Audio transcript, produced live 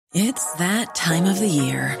It's that time of the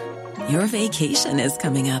year. Your vacation is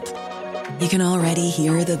coming up. You can already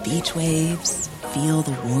hear the beach waves, feel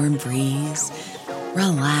the warm breeze,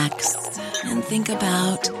 relax, and think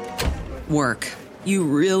about work. You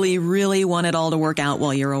really, really want it all to work out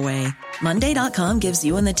while you're away. Monday.com gives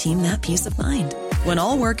you and the team that peace of mind. When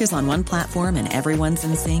all work is on one platform and everyone's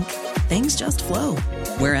in sync, things just flow.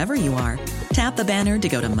 Wherever you are, tap the banner to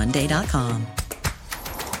go to Monday.com.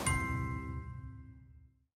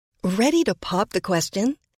 Ready to pop the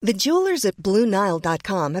question? The jewelers at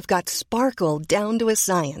BlueNile.com have got sparkle down to a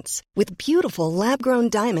science with beautiful lab-grown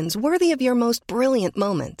diamonds worthy of your most brilliant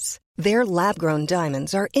moments. Their lab-grown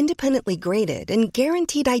diamonds are independently graded and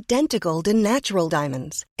guaranteed identical to natural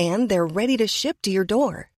diamonds, and they're ready to ship to your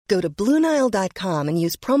door. Go to BlueNile.com and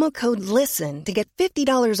use promo code LISTEN to get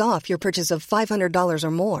 $50 off your purchase of $500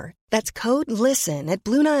 or more. That's code LISTEN at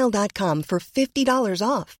BlueNile.com for $50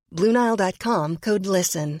 off. BlueNile.com, code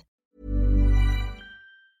LISTEN.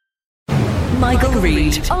 Michael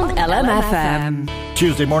Reid on LMFM.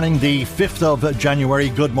 Tuesday morning, the 5th of January.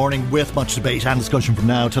 Good morning, with much debate and discussion from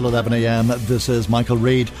now till 11 a.m. This is Michael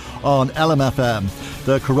Reid on LMFM.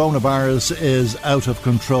 The coronavirus is out of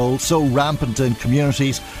control, so rampant in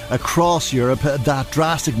communities across Europe that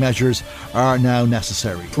drastic measures are now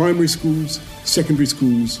necessary. Primary schools, secondary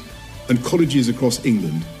schools and colleges across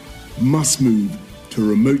England must move to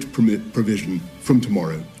remote provision from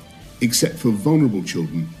tomorrow, except for vulnerable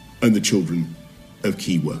children and the children of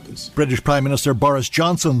key workers. British Prime Minister Boris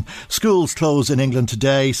Johnson. Schools close in England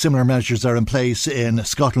today. Similar measures are in place in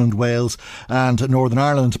Scotland, Wales and Northern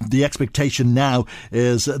Ireland. The expectation now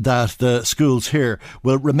is that the schools here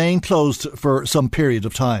will remain closed for some period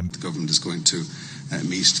of time. The government is going to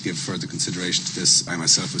meet to give further consideration to this. I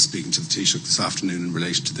myself was speaking to the Taoiseach this afternoon in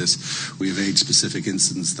relation to this. We have age-specific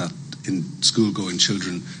incidents that in school-going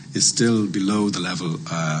children is still below the level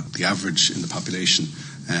the average in the population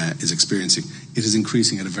is experiencing. It is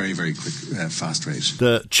increasing at a very, very quick, fast rate.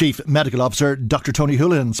 The Chief Medical Officer, Dr Tony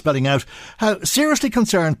Holohan, spelling out how seriously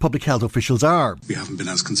concerned public health officials are. We haven't been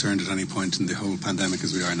as concerned at any point in the whole pandemic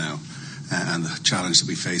as we are now. And the challenge that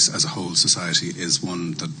we face as a whole society is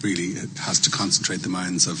one that really has to concentrate the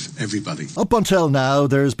minds of everybody. Up until now,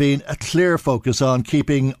 there's been a clear focus on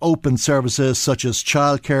keeping open services such as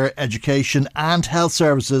childcare, education and health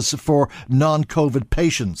services for non-COVID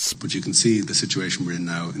patients. But you can see the situation we're in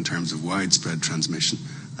now in terms of widespread transmission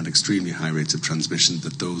and extremely high rates of transmission,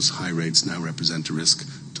 that those high rates now represent a risk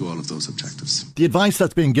to all of those objectives. The advice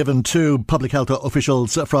that's being given to public health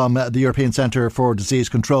officials from the European Centre for Disease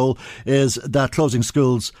Control is that closing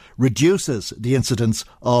schools reduces the incidence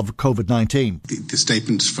of COVID-19. The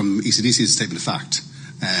statement from ECDC is a statement of fact.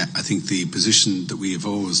 I think the position that we have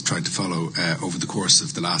always tried to follow over the course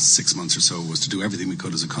of the last 6 months or so was to do everything we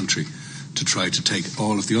could as a country to try to take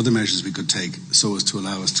all of the other measures we could take so as to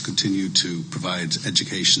allow us to continue to provide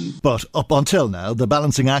education. But up until now, the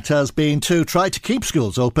balancing act has been to try to keep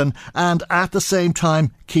schools open and at the same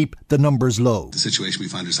time keep the numbers low. The situation we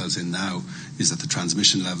find ourselves in now is that the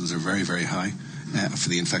transmission levels are very, very high for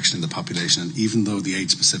the infection in the population. And even though the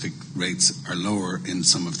age-specific rates are lower in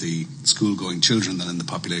some of the school-going children than in the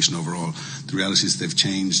population overall, the reality is they've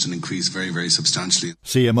changed and increased very, very substantially.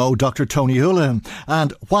 CMO Dr Tony Holohan.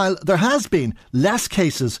 And while there has been less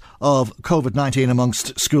cases of COVID-19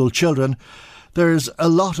 amongst school children, there's a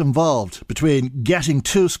lot involved between getting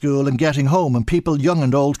to school and getting home, and people young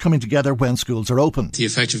and old coming together when schools are open. The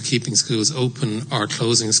effect of keeping schools open or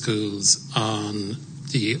closing schools on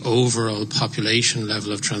the overall population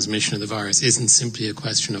level of transmission of the virus isn't simply a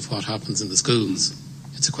question of what happens in the schools.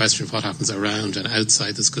 It's a question of what happens around and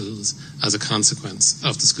outside the schools as a consequence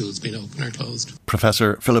of the schools being open or closed.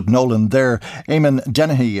 Professor Philip Nolan there. Eamon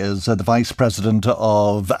Dennehy is the Vice President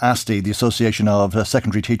of ASTI, the Association of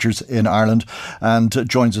Secondary Teachers in Ireland, and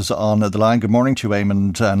joins us on the line. Good morning to you,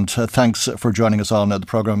 Eamon, and thanks for joining us on the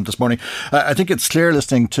programme this morning. I think it's clear,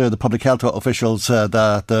 listening to the public health officials,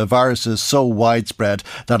 that the virus is so widespread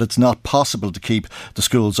that it's not possible to keep the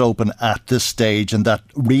schools open at this stage, and that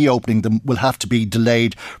reopening them will have to be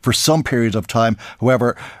delayed for some period of time,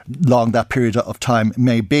 however long that period of time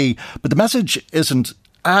may be. But the message isn't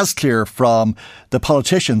as clear from the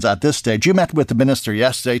politicians at this stage. You met with the Minister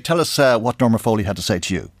yesterday. Tell us what Norma Foley had to say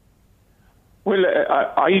to you. Well,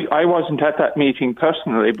 I wasn't at that meeting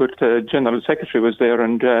personally, but the General Secretary was there,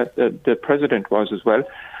 and the President was as well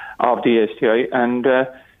of the STI. And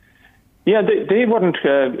they weren't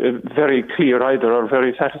very clear either, or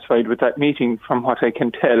very satisfied with that meeting from what I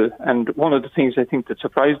can tell. And one of the things I think that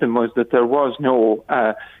surprised them was that there was no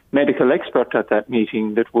medical expert at that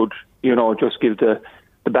meeting that would, just give the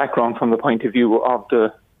background from the point of view of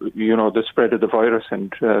the the spread of the virus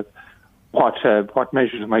and what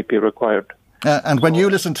measures might be required. And when you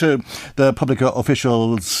listen to the public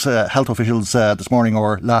officials, health officials this morning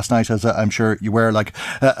or last night, as I'm sure you were, like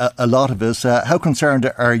a lot of us, how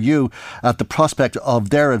concerned are you at the prospect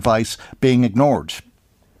of their advice being ignored?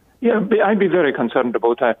 Yeah, I'd be very concerned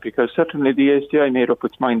about that, because certainly the ASTI made up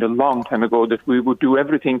its mind a long time ago that we would do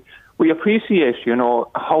everything. We appreciate,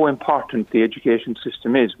 how important the education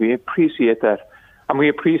system is. We appreciate that. And we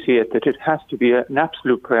appreciate that it has to be an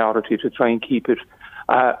absolute priority to try and keep it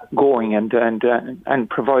going and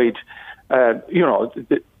provide,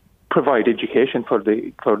 provide education for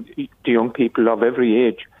the young people of every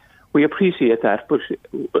age. We appreciate that, but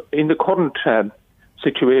in the current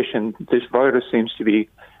situation, this virus seems to be,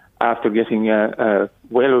 after getting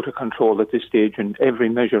well out of control at this stage, and every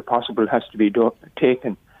measure possible has to be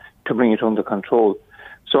taken to bring it under control.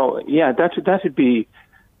 So, yeah, that's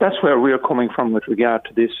where we're coming from with regard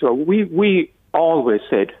to this. So we always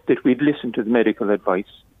said that we'd listen to the medical advice,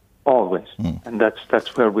 always. And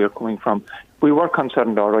that's where we're coming from. We were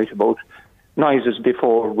concerned, all right, about noises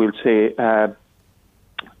before, we'll say,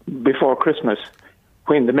 before Christmas,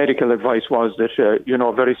 when the medical advice was that,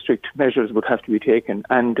 very strict measures would have to be taken.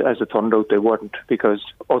 And as it turned out, they weren't, because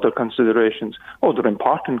other important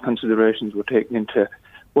considerations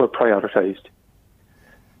were prioritised.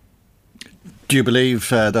 Do you believe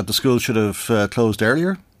that the schools should have closed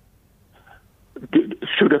earlier?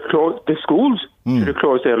 Should have closed the schools? Should have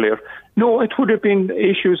closed earlier? No, it would have been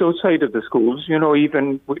issues outside of the schools.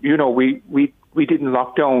 We didn't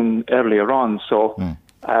lock down earlier on, so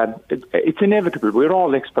it's inevitable. We're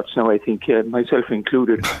all experts now, I think, myself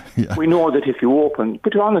included. Yeah. We know that if you open,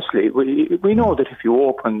 but honestly, we know that if you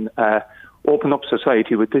open up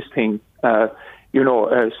society with this thing,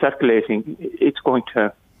 circulating, it's going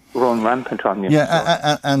to run rampant on you.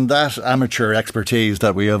 Yeah, and that amateur expertise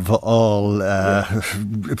that we have all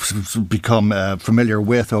become familiar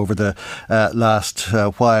with over the last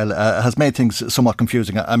while has made things somewhat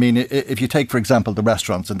confusing. I mean, if you take, for example, the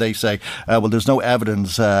restaurants, and they say, well, there's no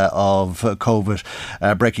evidence of COVID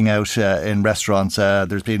breaking out in restaurants.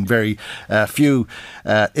 There's been very few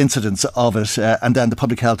incidents of it. And then the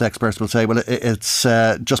public health experts will say, well, it's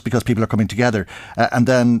just because people are coming together. And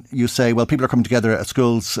then you say, well, people are coming together at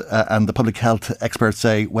schools, and the public health experts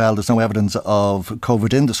say, well, there's no evidence of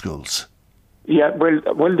COVID in the schools. Yeah,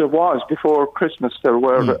 well, there was. Before Christmas, there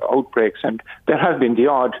were outbreaks, and there has been the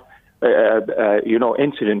odd,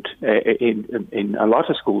 incident in a lot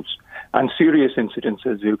of schools, and serious incidents,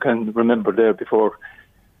 as you can remember there before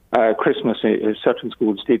Christmas. Certain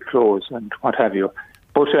schools did close and what have you.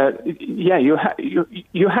 But you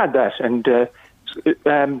had that, and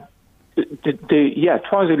it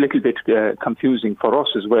was a little bit confusing for us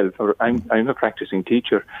as well. I'm a practicing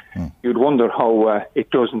teacher. You'd wonder how it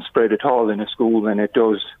doesn't spread at all in a school than it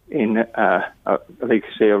does in, like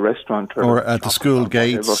say, a restaurant or at the school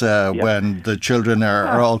gates when the children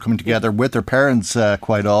are all coming together with their parents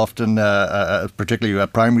quite often, particularly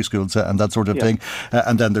at primary schools and that sort of thing.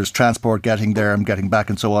 And then there's transport getting there and getting back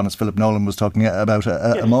and so on, as Philip Nolan was talking about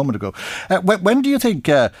a moment ago. When do you think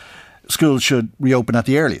schools should reopen at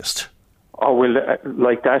the earliest? Oh, well,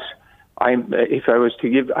 like that, if I was to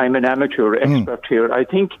give, I'm an amateur expert here. I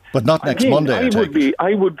think, but not next Monday.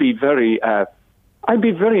 I would be very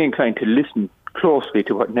inclined to listen closely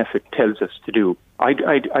to what NPHET tells us to do. I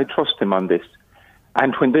trust them on this,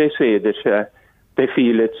 and when they say that they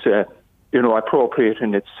feel it's appropriate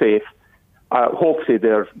and it's safe, hopefully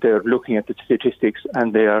they're looking at the statistics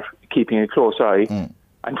and they are keeping a close eye.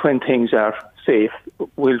 And when things are safe,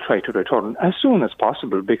 we'll try to return as soon as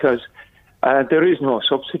possible, because there is no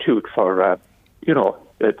substitute for,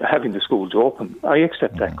 having the schools open. I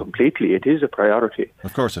accept that completely. It is a priority.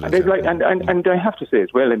 Of course it is. And I have to say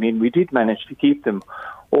as well, I mean, we did manage to keep them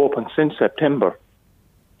open since September,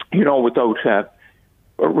 without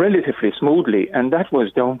relatively smoothly. And that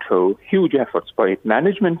was down to huge efforts by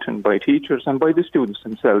management and by teachers and by the students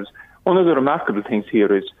themselves. One of the remarkable things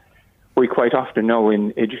here is we quite often now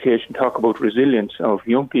in education talk about resilience of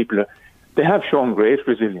young people. They have shown great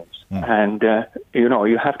resilience, and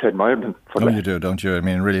you have to admire them for that. Oh, you do, don't you? I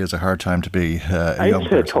mean, it really is a hard time to be a young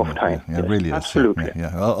person. It's a tough time. Yeah, it really is. Absolutely.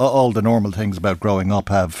 Yeah. All the normal things about growing up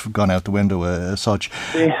have gone out the window as such.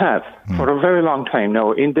 They have for a very long time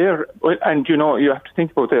now. And you have to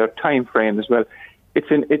think about their time frame as well. It's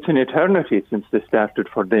an eternity since they started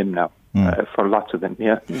for them now. for lots of them.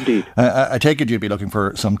 Yeah, indeed. I take it you'd be looking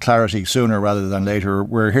for some clarity sooner rather than later.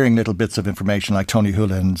 We're hearing little bits of information, like Tony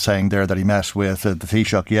Holohan saying there that he met with the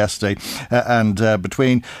Taoiseach yesterday, and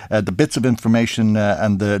between the bits of information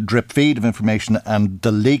and the drip feed of information and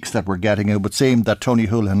the leaks that we're getting, it would seem that Tony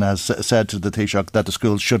Holohan has said to the Taoiseach that the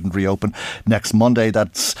schools shouldn't reopen next Monday.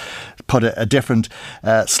 That's put a different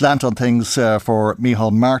slant on things for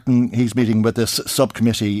Micheál Martin. He's meeting with this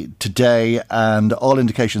subcommittee today, and all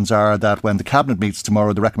indications are that when the Cabinet meets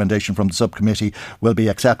tomorrow, the recommendation from the subcommittee will be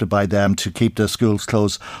accepted by them to keep the schools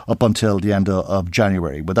closed up until the end of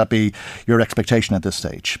January. Would that be your expectation at this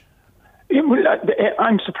stage? Yeah, well,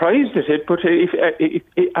 I'm surprised at it, but if,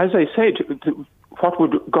 as I said, what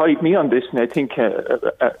would guide me on this, and I think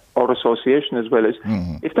our association as well, is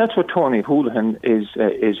if that's what Tony Holohan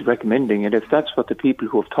is recommending, and if that's what the people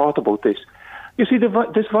who have thought about this, you see,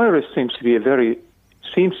 this virus seems to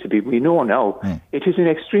be, we know now, it is an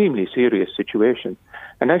extremely serious situation.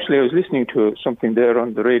 And actually, I was listening to something there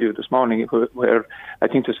on the radio this morning where I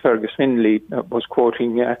think it was Fergus Finlay was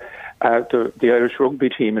quoting the Irish rugby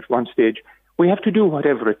team at one stage. We have to do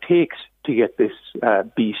whatever it takes to get this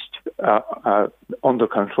beast under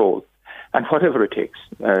control. And whatever it takes,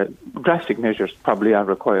 drastic measures probably are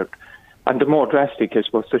required. And the more drastic, I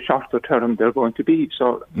suppose, the shorter term they're going to be.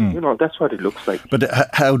 So, that's what it looks like. But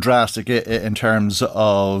how drastic in terms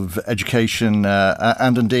of education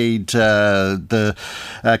and indeed the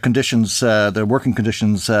conditions, the working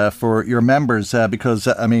conditions for your members? Because,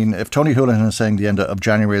 I mean, if Tony Holohan is saying the end of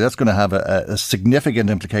January, that's going to have a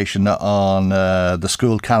significant implication on the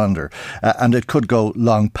school calendar. And it could go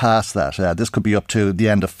long past that. This could be up to the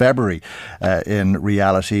end of February in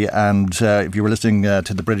reality. And if you were listening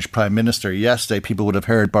to the British Prime Minister yesterday, people would have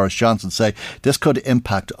heard Boris Johnson say this could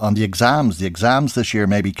impact on the exams. The exams this year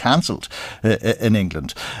may be cancelled in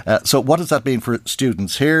England. So what does that mean for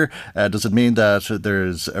students here? Does it mean that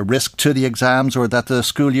there's a risk to the exams, or that the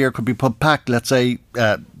school year could be put back? Let's say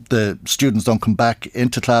the students don't come back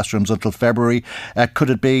into classrooms until February. Could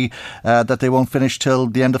it be that they won't finish till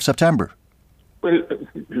the end of September? Well,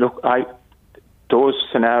 look, those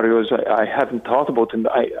scenarios, I haven't thought about them.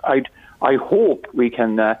 I hope we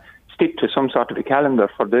can stick to some sort of a calendar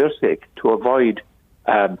for their sake to avoid,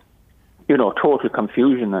 total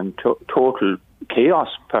confusion and total chaos,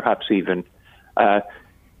 perhaps even.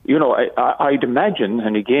 I'd imagine,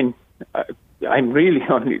 and again,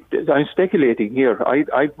 I'm speculating here.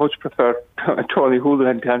 I'd much prefer Tony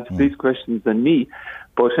Holohan to answer these questions than me.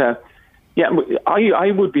 But,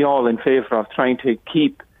 I would be all in favour of trying to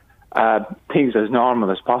keep things as normal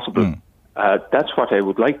as possible. That's what I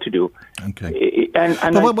would like to do. Okay.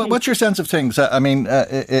 What's your sense of things? I mean,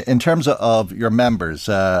 in terms of your members,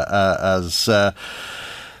 as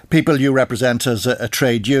people you represent as a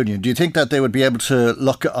trade union, do you think that they would be able to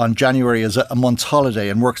look on January as a month's holiday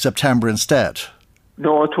and work September instead?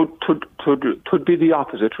 No, it would be the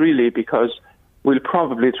opposite, really, because we'll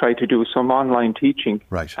probably try to do some online teaching.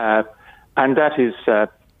 Right. And that's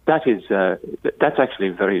actually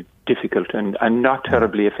very difficult and not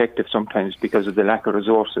terribly effective sometimes because of the lack of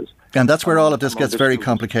resources. And that's where all of this gets very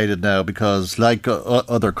complicated now, because like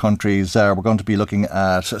other countries, we're going to be looking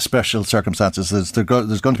at special circumstances. There's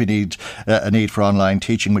going to be a need for online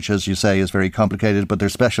teaching, which, as you say, is very complicated, but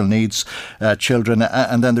there's special needs children,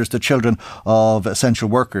 and then there's the children of essential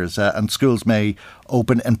workers, and schools may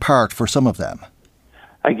open in part for some of them.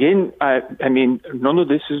 Again, I mean, none of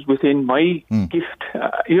this is within my gift.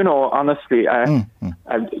 Honestly,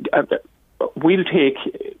 we'll take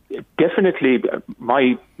definitely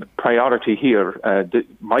my priority here.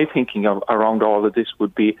 My thinking around all of this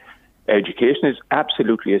would be education is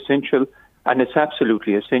absolutely essential, and it's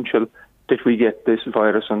absolutely essential that we get this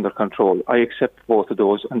virus under control. I accept both of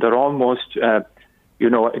those, and they're almost,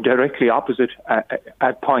 directly opposite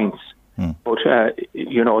at points. But,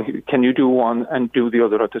 can you do one and do the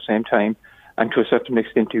other at the same time? And to a certain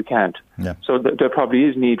extent, you can't. Yeah. So there probably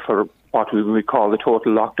is need for what we would call the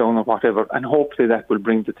total lockdown or whatever, and hopefully that will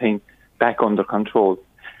bring the thing back under control.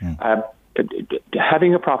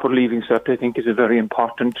 Having a proper leaving cert, I think, is a very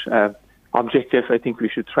important objective. I think we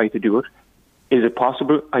should try to do it. Is it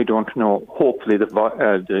possible? I don't know. Hopefully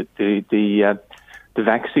the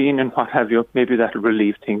vaccine and what have you, maybe that will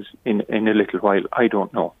relieve things in a little while. I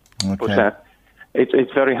don't know. Okay. But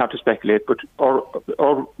it's very hard to speculate. But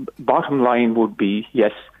our bottom line would be,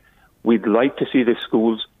 yes, we'd like to see the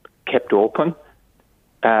schools kept open,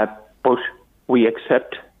 but we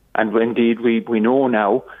accept, and indeed we know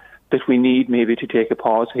now, that we need maybe to take a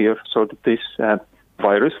pause here so that this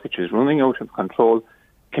virus, which is running out of control,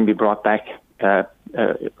 can be brought back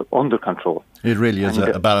under control. It really is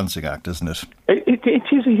a balancing act, isn't it? It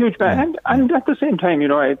is a huge balance, and at the same time,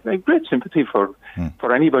 I have great sympathy for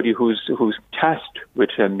anybody who's tasked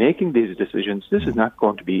with making these decisions. This is not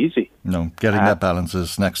going to be easy. No, getting that balance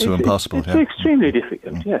is next to impossible. It's extremely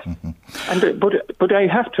difficult, yes. And but I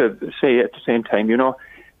have to say at the same time,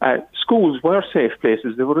 schools were safe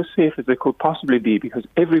places. They were as safe as they could possibly be because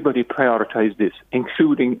everybody prioritised this,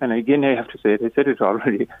 including, and again I have to say it, I said it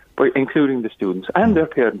already, but including the students and their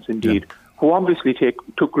parents indeed, who obviously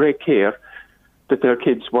took great care that their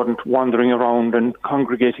kids weren't wandering around and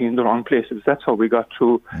congregating in the wrong places. That's how we got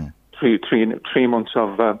through 3 months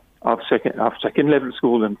of second level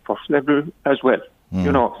school and first level as well,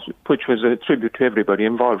 which was a tribute to everybody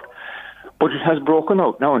involved. But it has broken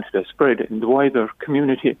out now into the spread in the wider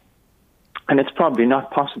community. And it's probably not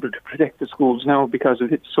possible to protect the schools now because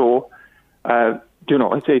it's so,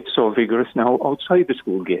 it's so vigorous now outside the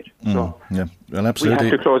school gate. So well, absolutely.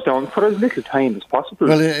 We have to close down for as little time as possible.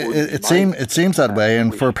 Well, it seems that way.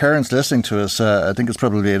 And for parents listening to us, I think it's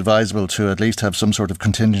probably advisable to at least have some sort of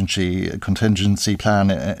contingency plan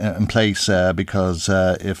in place because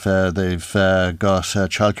if they've got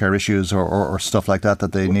childcare issues or stuff like that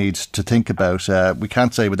they need to think about, we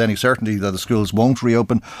can't say with any certainty that the schools won't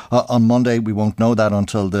reopen on Monday. We won't know that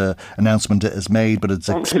until the announcement is made, but it's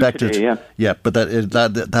expected. Today, but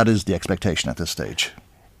that is the expectation at this stage.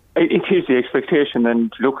 It is the expectation,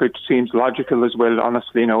 and look, it seems logical as well,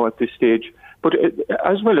 honestly, now at this stage. But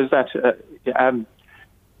as well as that,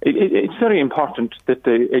 it's very important that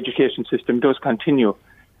the education system does continue,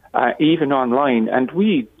 even online. And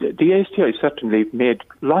the ASTI certainly made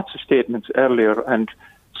lots of statements earlier and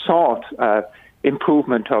sought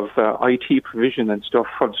improvement of IT provision and stuff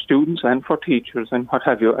for the students and for teachers and what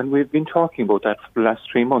have you. And we've been talking about that for the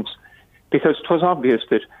last 3 months because it was obvious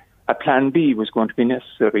that a plan B was going to be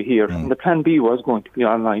necessary here. And the plan B was going to be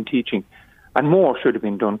online teaching. And more should have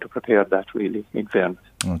been done to prepare that, really, in fairness.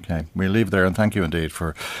 OK, we'll leave there, and thank you indeed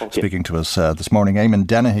for speaking to us this morning. Eamon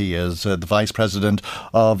Dennehy is the Vice President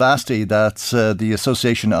of ASTI, that's the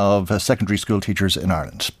Association of Secondary School Teachers in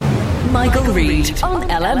Ireland. Michael Reid on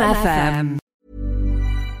LMFM.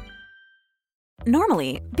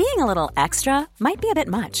 Normally, being a little extra might be a bit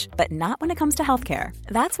much, but not when it comes to healthcare.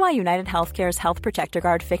 That's why United Healthcare's Health Protector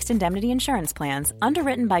Guard fixed indemnity insurance plans,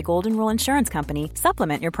 underwritten by Golden Rule Insurance Company,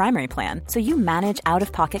 supplement your primary plan so you manage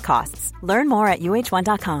out-of-pocket costs. Learn more at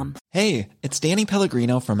UH1.com. Hey, it's Danny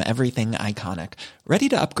Pellegrino from Everything Iconic. Ready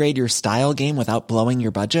to upgrade your style game without blowing your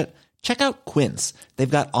budget? Check out Quince. They've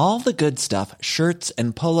got all the good stuff, shirts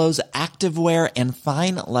and polos, activewear, and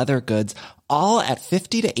fine leather goods, all at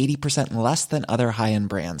 50 to 80% less than other high-end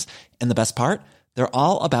brands. And the best part? They're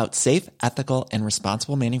all about safe, ethical, and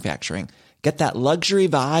responsible manufacturing. Get that luxury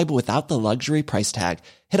vibe without the luxury price tag.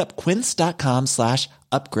 Hit up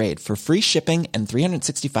quince.com/upgrade for free shipping and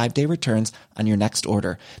 365-day returns on your next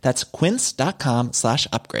order. That's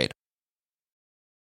quince.com/upgrade.